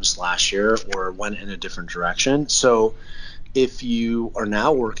jobs last year or went in a different direction. So if you are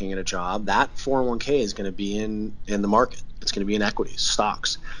now working at a job, that 401k is going to be in the market. It's going to be in equities,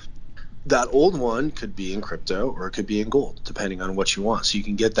 stocks. That old one could be in crypto or it could be in gold, depending on what you want. So you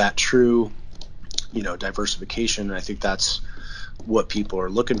can get that true, diversification. And I think that's what people are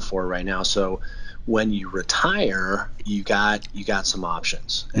looking for right now. So when you retire, you got some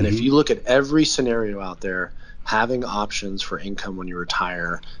options. And if you look at every scenario out there, having options for income when you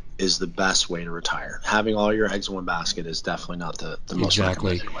retire is the best way to retire. Having all your eggs in one basket is definitely not the most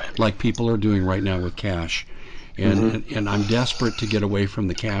recommended way. Like people are doing right now with cash. And I'm desperate to get away from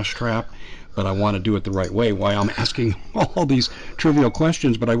the cash trap, but I want to do it the right way. Why I'm asking all these trivial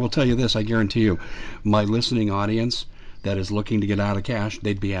questions, but I will tell you this, I guarantee you, my listening audience that is looking to get out of cash,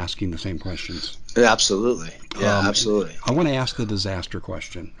 they'd be asking the same questions. Absolutely. Yeah, absolutely. I want to ask the disaster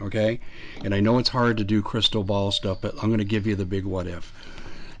question, okay? And I know it's hard to do crystal ball stuff, but I'm going to give you the big what if.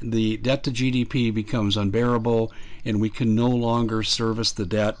 The debt to GDP becomes unbearable, and we can no longer service the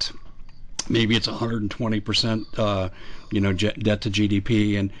debt. Maybe it's 120%, debt to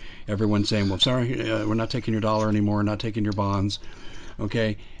GDP, and everyone's saying, well, sorry, we're not taking your dollar anymore, not taking your bonds,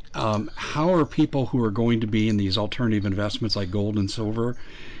 okay? How are people who are going to be in these alternative investments like gold and silver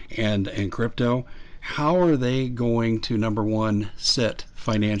and crypto, how are they going to, number one, sit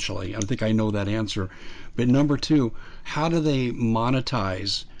financially? I think I know that answer. But number two, how do they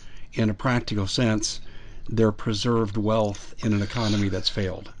monetize, in a practical sense, their preserved wealth in an economy that's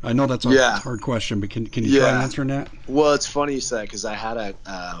failed? I know that's a hard question, but can you try answering that? Well, it's funny you say that because I had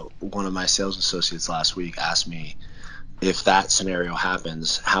one of my sales associates last week ask me, if that scenario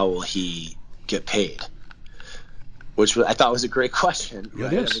happens, how will he get paid? which I thought was a great question, It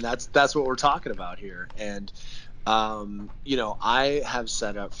right? I is. mean, that's what we're talking about here. And I have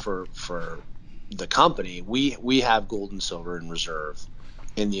set up for the company. We have gold and silver in reserve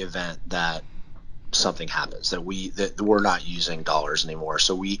in the event that something happens, that we're not using dollars anymore.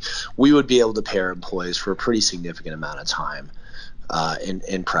 So we would be able to pay our employees for a pretty significant amount of time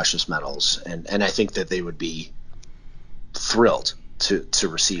in precious metals, and I think that they would be thrilled to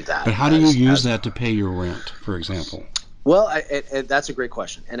receive that But how do you use as that to pay your rent, for example? well. That's a great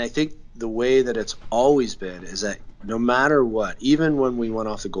question, and I think the way that it's always been is that no matter what, even when we went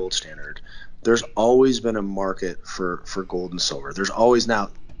off the gold standard, there's always been a market for gold and silver. There's always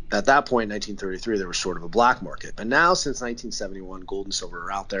now. At that point in 1933, there was sort of a black market. But now, since 1971, gold and silver are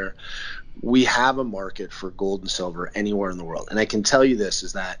out there. We have a market for gold and silver anywhere in the world. And I can tell you this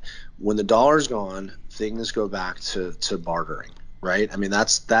is that when the dollar's gone, things go back to bartering, right? I mean,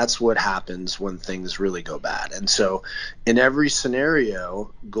 that's what happens when things really go bad. And so in every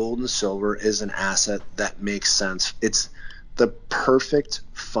scenario, gold and silver is an asset that makes sense. It's the perfect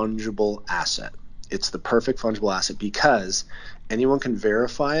fungible asset. It's the perfect fungible asset because anyone can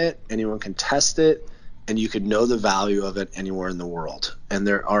verify it, anyone can test it, and you could know the value of it anywhere in the world. And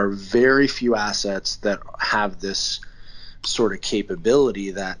there are very few assets that have this sort of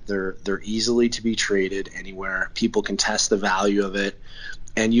capability that they're easily to be traded anywhere. People can test the value of it,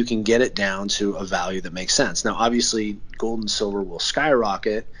 and you can get it down to a value that makes sense. Now, obviously, gold and silver will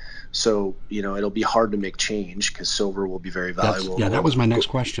skyrocket. So, it'll be hard to make change because silver will be very valuable. That was my next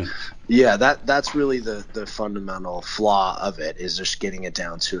question. Yeah, that's really the fundamental flaw of it is just getting it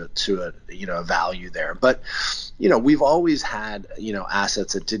down to a value there. But we've always had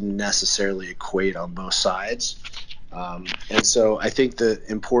assets that didn't necessarily equate on both sides. And so I think the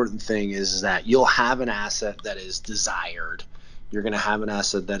important thing is that you'll have an asset that is desired. You're going to have an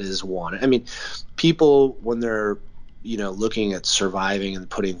asset that is wanted. I mean, people when they're looking at surviving and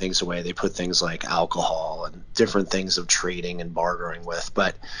putting things away, they put things like alcohol and different things of trading and bartering with.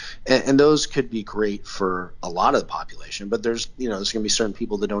 But and those could be great for a lot of the population. But there's going to be certain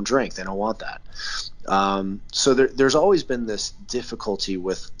people that don't drink. They don't want that. So there's always been this difficulty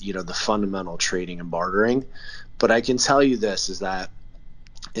with the fundamental trading and bartering. But I can tell you this is that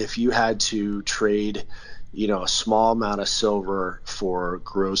if you had to trade a small amount of silver for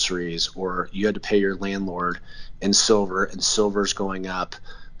groceries, or you had to pay your landlord in silver, and silver's going up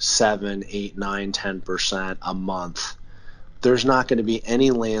 7, 8, 9, 10% a month, there's not going to be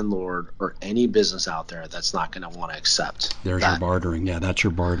any landlord or any business out there that's not going to want to accept There's your that, bartering. Yeah, that's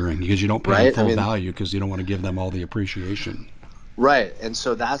your bartering because you don't pay them right? I full mean, value because you don't want to give them all the appreciation. right. And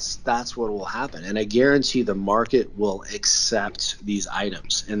so that's what will happen. And I guarantee the market will accept these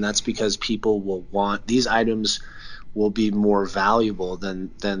items. And that's because people will want these items will be more valuable than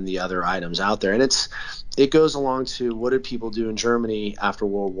the other items out there. And it goes along to what did people do in Germany after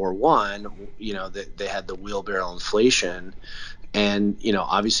World War One? They had the wheelbarrow inflation, and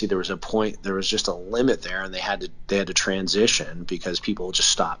obviously there was just a limit there, and they had to transition because people just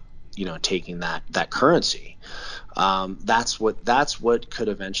stopped taking that currency. That's what could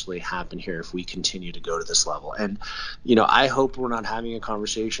eventually happen here if we continue to go to this level. And I hope we're not having a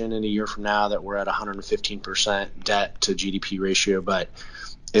conversation in a year from now that we're at 115% debt to GDP ratio, but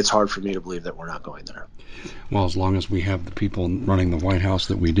it's hard for me to believe that we're not going there. Well, as long as we have the people running the White House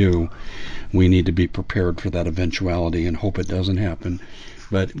that we do, we need to be prepared for that eventuality and hope it doesn't happen.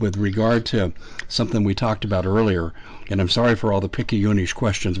 But with regard to something we talked about earlier, and I'm sorry for all the picky-unish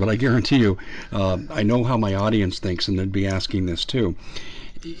questions, but I guarantee you, I know how my audience thinks, and they'd be asking this too.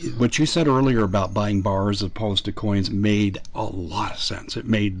 What you said earlier about buying bars as opposed to coins made a lot of sense. It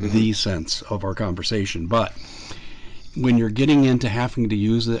made the sense of our conversation. But when you're getting into having to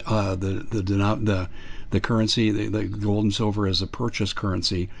use the currency, the gold and silver as a purchase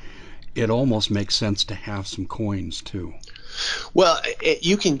currency, it almost makes sense to have some coins too. Well,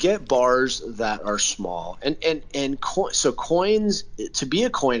 you can get bars that are small, so coins, to be a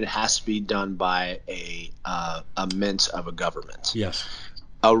coin, it has to be done by a mint of a government. Yes.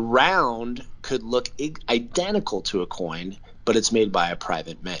 A round could look identical to a coin, but it's made by a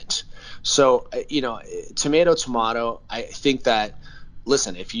private mint. So, tomato, tomato. I think that,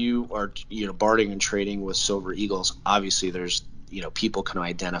 listen, if you are, bartering and trading with silver eagles, obviously there's, people can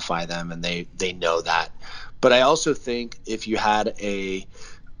identify them and they know that. But I also think if you had a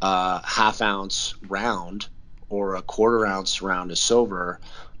half ounce round or a quarter ounce round of silver,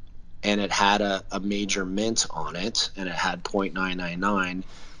 and it had a major mint on it, and it had 0.999,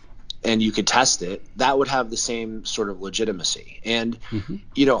 and you could test it, that would have the same sort of legitimacy. And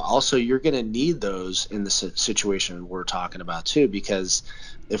Mm-hmm. also you're going to need those in the situation we're talking about too, because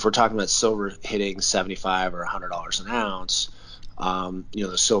if we're talking about silver hitting 75 or $100 an ounce,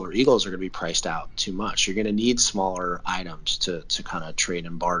 the silver eagles are going to be priced out too much. You're going to need smaller items to kind of trade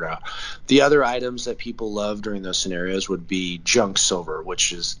and barter. The other items that people love during those scenarios would be junk silver,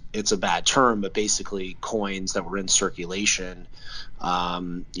 which it's a bad term, but basically coins that were in circulation,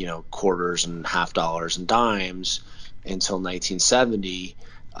 quarters and half dollars and dimes until 1970.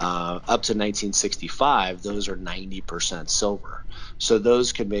 Up to 1965, those are 90% silver. So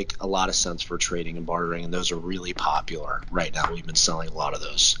those could make a lot of sense for trading and bartering, and those are really popular right now. We've been selling a lot of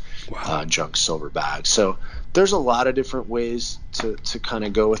those Wow. junk silver bags. So there's a lot of different ways to kind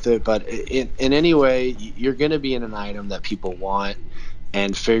of go with it. But in any way, you're going to be in an item that people want,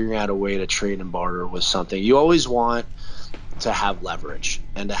 and figuring out a way to trade and barter with something. You always want to have leverage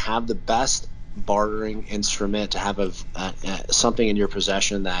and to have the best bartering instrument, to have something in your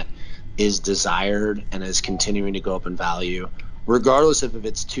possession that is desired and is continuing to go up in value, regardless of if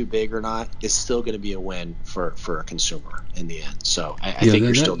it's too big or not, is still going to be a win for a consumer in the end. So I Yeah, think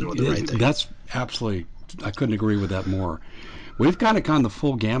you're still doing the right thing. that's absolutely. I couldn't agree with that more. We've kind of gone the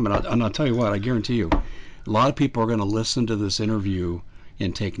full gamut, and I'll tell you what. I guarantee you, a lot of people are going to listen to this interview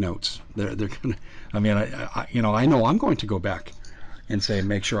and take notes. They're going to. I mean, I know I'm going to go back and say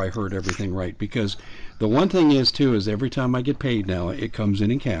make sure I heard everything right, because the one thing is too is every time I get paid now, it comes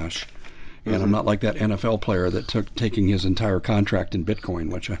in cash. And I'm Mm-hmm. not like that NFL player that took taking his entire contract in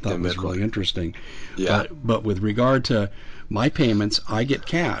Bitcoin, which I thought In was Bitcoin. really interesting. Yeah. But with regard to my payments, I get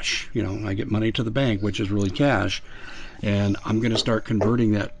cash. I get money to the bank, which is really cash, and I'm going to start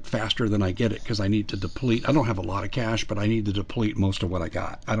converting that faster than I get it, because I need to deplete. I don't have a lot of cash, but I need to deplete most of what I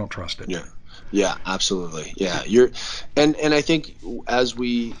got. I don't trust it. Yeah. Yeah, absolutely. Yeah. And I think as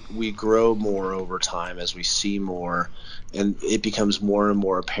we grow more over time, as we see more, and it becomes more and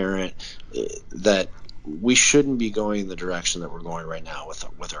more apparent that we shouldn't be going the direction that we're going right now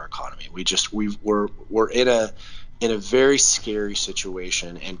with our economy. We're in a very scary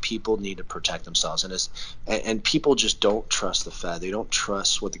situation, and people need to protect themselves. And people just don't trust the Fed. They don't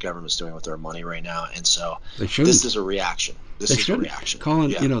trust what the government's doing with their money right now. And so They this shouldn't. is a reaction. They This is a shouldn't. reaction.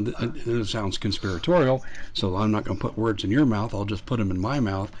 Colin, Yeah. it sounds conspiratorial, so I'm not going to put words in your mouth. I'll just put them in my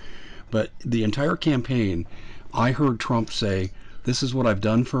mouth. But the entire campaign, I heard Trump say, "This is what I've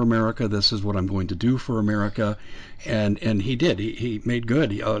done for America. This is what I'm going to do for America," and he did. He made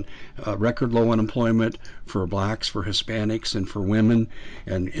good. Record low unemployment for blacks, for Hispanics, and for women,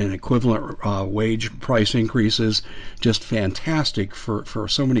 and equivalent wage price increases. Just fantastic for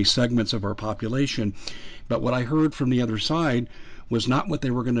so many segments of our population. But what I heard from the other side was not what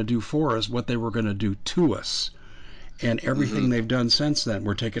they were going to do for us, what they were going to do to us. And Mm-hmm. everything they've done since then,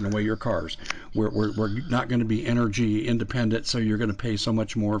 we're taking away your cars. We're not going to be energy independent, so you're going to pay so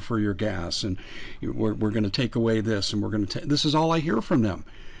much more for your gas. And we're going to take away this, and we're going to this is all I hear from them.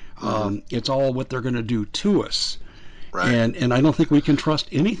 Mm-hmm. It's all what they're going to do to us. Right. And I don't think we can trust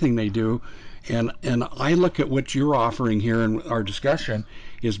anything they do. And I look at what you're offering here in our discussion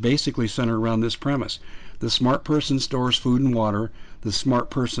is basically centered around this premise. The smart person stores food and water. The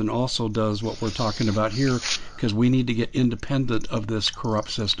smart person also does what we're talking about here, because we need to get independent of this corrupt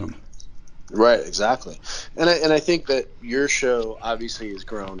system. Right, exactly. And I think that your show obviously has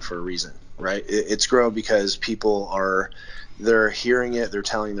grown for a reason, right? It's grown because they're hearing it, they're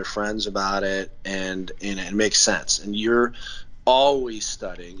telling their friends about it, and it makes sense. And you're always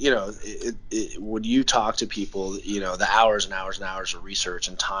studying. When you talk to people, the hours and hours and hours of research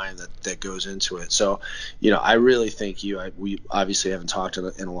and time that goes into it. So, I really think we obviously haven't talked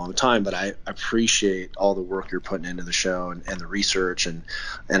in a long time, but I appreciate all the work you're putting into the show and the research. And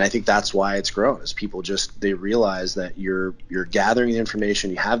I think that's why it's grown, is people they realize that you're gathering the information,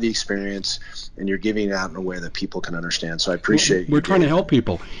 you have the experience, and you're giving it out in a way that people can understand. So I appreciate We're you trying to doing help that.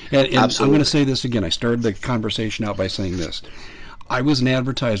 people. And I'm going to Absolutely. say this again. I started the conversation out by saying this. I was an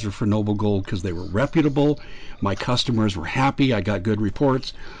advertiser for Noble Gold because they were reputable. My customers were happy. I got good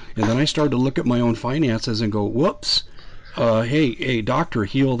reports. And then I started to look at my own finances and go, whoops, hey, doctor,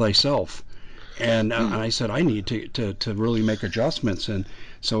 heal thyself. And Hmm. I said, I need to really make adjustments. And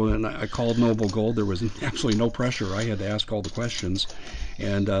so then I called Noble Gold. There was absolutely no pressure. I had to ask all the questions.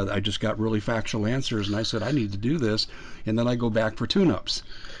 And I just got really factual answers. And I said, I need to do this. And then I go back for tune-ups.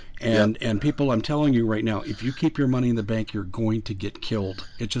 Yep. And people, I'm telling you right now, if you keep your money in the bank, you're going to get killed.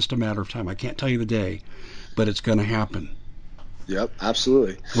 It's just a matter of time. I can't tell you the day, but it's going to happen. Yep,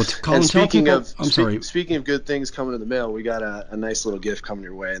 absolutely. Well, Collin, And tell speaking people. of I'm sorry. speaking of good things coming in the mail, we got a nice little gift coming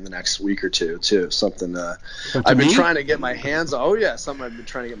your way in the next week or two too. Something Oh, to I've been me? trying to get my hands on. Oh yeah, something I've been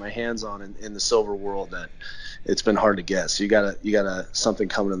trying to get my hands on in the silver world that it's been hard to get. So you got something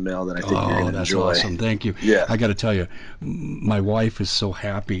coming in the mail that I think you're Oh, going to that's enjoy. awesome. Thank you. Yeah. I got to tell you, my wife is so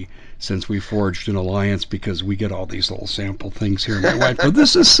happy since we forged an alliance because we get all these little sample things here. My wife goes,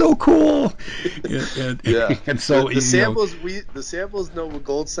 "This is so cool." Yeah. And so, The samples Noble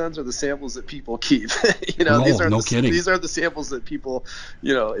Gold sends are the samples that people keep. oh, no kidding. These are the samples that people,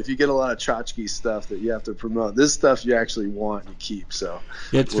 if you get a lot of tchotchke stuff that you have to promote, this stuff you actually want and you keep. So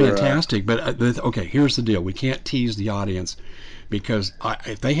It's fantastic. But okay, here's the deal. We can't tease the audience because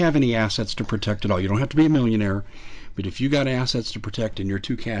if they have any assets to protect at all, you don't have to be a millionaire. But if you got assets to protect and you're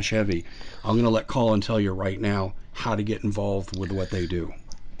too cash heavy, I'm going to let Collin tell you right now how to get involved with what they do.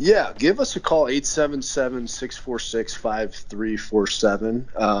 Yeah, give us a call,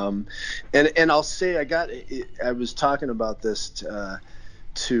 877-646-5347. And I'll say I was talking about this to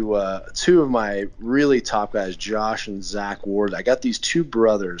two of my really top guys, Josh and Zach Ward. I got these two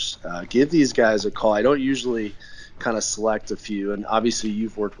brothers. Give these guys a call. I don't usually kind of select a few, and obviously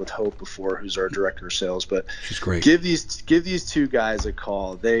you've worked with Hope before, who's our director of sales, but She's great. give these two guys a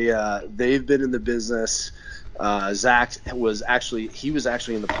call. They've been in the business. Zach was actually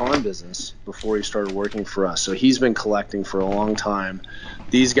in the pawn business before he started working for us, so he's been collecting for a long time.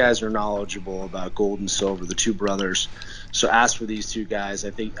 These guys are knowledgeable about gold and silver, the two brothers. So ask for these two guys.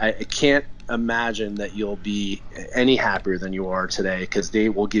 I think I can't imagine that you'll be any happier than you are today, because they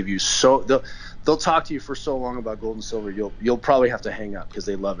will give you they'll talk to you for so long about gold and silver you'll probably have to hang up because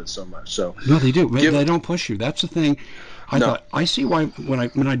they love it so much. So no, they do. They don't push you. That's the thing. Thought I see why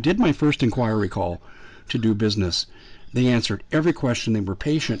when I did my first inquiry call to do business, they answered every question. They were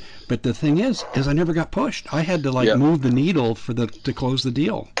patient, but the thing is I never got pushed. I had to move the needle to close the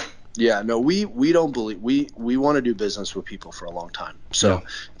deal. Yeah, no, we don't believe we want to do business with people for a long time. So at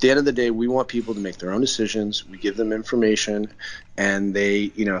the end of the day, we want people to make their own decisions. We give them information, and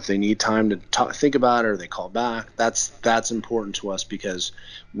they, if they need time to think about it or they call back, that's important to us because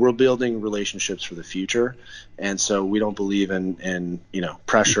we're building relationships for the future. And so we don't believe in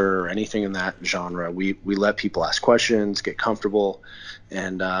pressure or anything in that genre. We let people ask questions, get comfortable.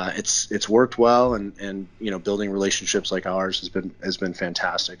 And it's worked well, and building relationships like ours has been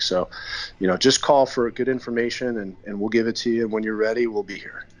fantastic. So, just call for good information, and we'll give it to you. And when you're ready, we'll be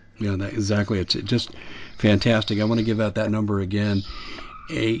here. Yeah, exactly. It's just fantastic. I want to give out that number again: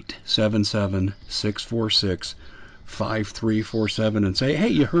 877-646-5347, and say, hey,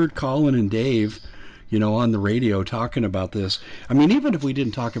 you heard Collin and Dave, on the radio talking about this. I mean, even if we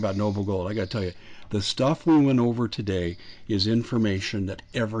didn't talk about Noble Gold, I got to tell you, the stuff we went over today is information that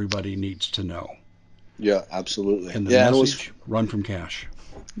everybody needs to know. Yeah, absolutely. And the message, run from cash.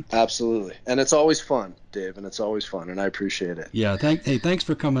 Absolutely. And it's always fun, Dave, and I appreciate it. Yeah, thanks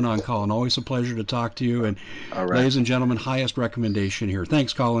for coming on, Collin. Always a pleasure to talk to you. And all right, ladies and gentlemen, highest recommendation here.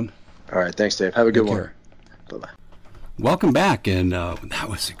 Thanks, Collin. All right, thanks, Dave. Have a good one. Bye-bye. Welcome back, and that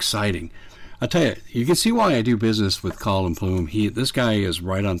was exciting. I'll tell you, you can see why I do business with Collin Plume. This guy is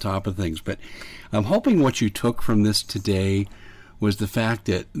right on top of things, but I'm hoping what you took from this today was the fact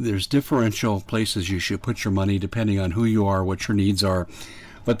that there's differential places you should put your money depending on who you are, what your needs are.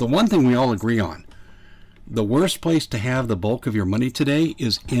 But the one thing we all agree on, the worst place to have the bulk of your money today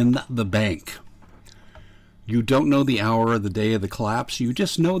is in the bank. You don't know the hour or the day of the collapse. You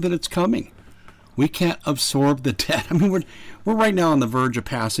just know that it's coming. We can't absorb the debt. I mean, we're right now on the verge of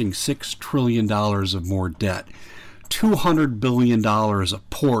passing $6 trillion of more debt, $200 billion of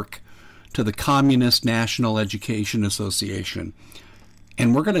pork to the Communist National Education Association.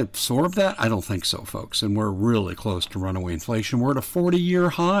 And we're going to absorb that? I don't think so, folks. And we're really close to runaway inflation. We're at a 40-year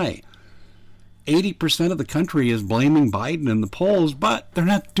high. 80% of the country is blaming Biden in the polls, but they're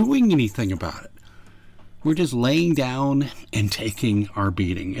not doing anything about it. We're just laying down and taking our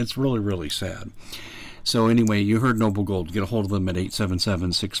beating. It's really, really sad. So anyway, you heard Noble Gold. Get a hold of them at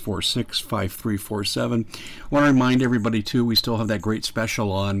 877-646-5347. I want to remind everybody, too, we still have that great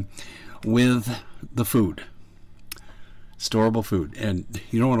special on with the food. Storable food. And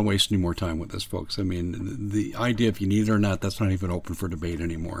you don't want to waste any more time with this, folks. I mean, the idea if you need it or not, that's not even open for debate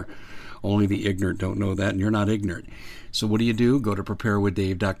anymore. Only the ignorant don't know that, and you're not ignorant. So what do? Go to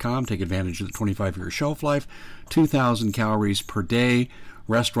preparewithdave.com. Take advantage of the 25-year shelf life, 2,000 calories per day,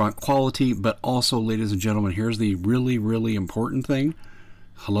 restaurant quality, but also, ladies and gentlemen, here's the really, really important thing.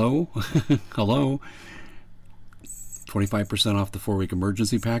 Hello? Hello? 25% off the 4-week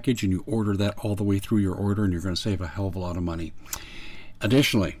emergency package, and you order that all the way through your order, and you're going to save a hell of a lot of money.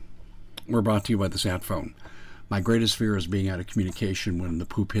 Additionally, we're brought to you by the Sat Phone. My greatest fear is being out of communication when the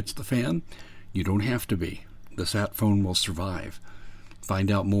poop hits the fan. You don't have to be. The sat phone will survive.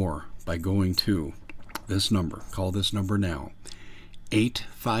 Find out more by going to this number. Call this number now.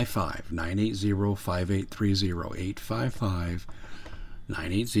 855-980-5830.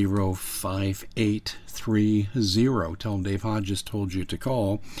 855-980-5830. Tell them Dave Hodges told you to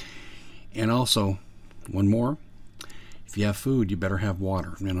call. And also, one more. If you have food, you better have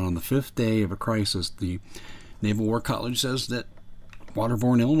water. And on the 5th day of a crisis, the Naval War College says that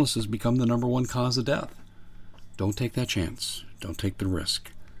waterborne illnesses become the #1 cause of death. Don't take that chance. Don't take the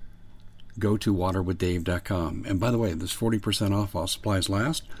risk. Go to waterwithdave.com. And by the way, there's 40% off while supplies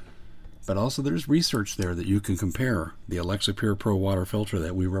last. But also there's research there that you can compare the Alexa Pure Pro water filter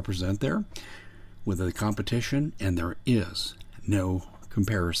that we represent there with the competition, and there is no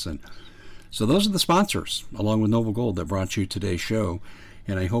comparison. So those are the sponsors, along with Noble Gold, that brought you today's show.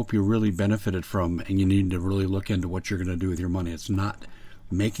 And I hope you really benefited from, and you need to really look into what you're going to do with your money. It's not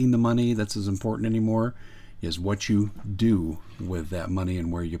making the money that's as important anymore, is what you do with that money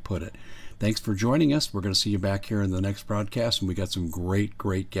and where you put it. Thanks for joining us. We're going to see you back here in the next broadcast, and we got some great,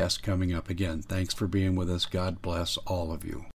 great guests coming up again. Thanks for being with us. God bless all of you.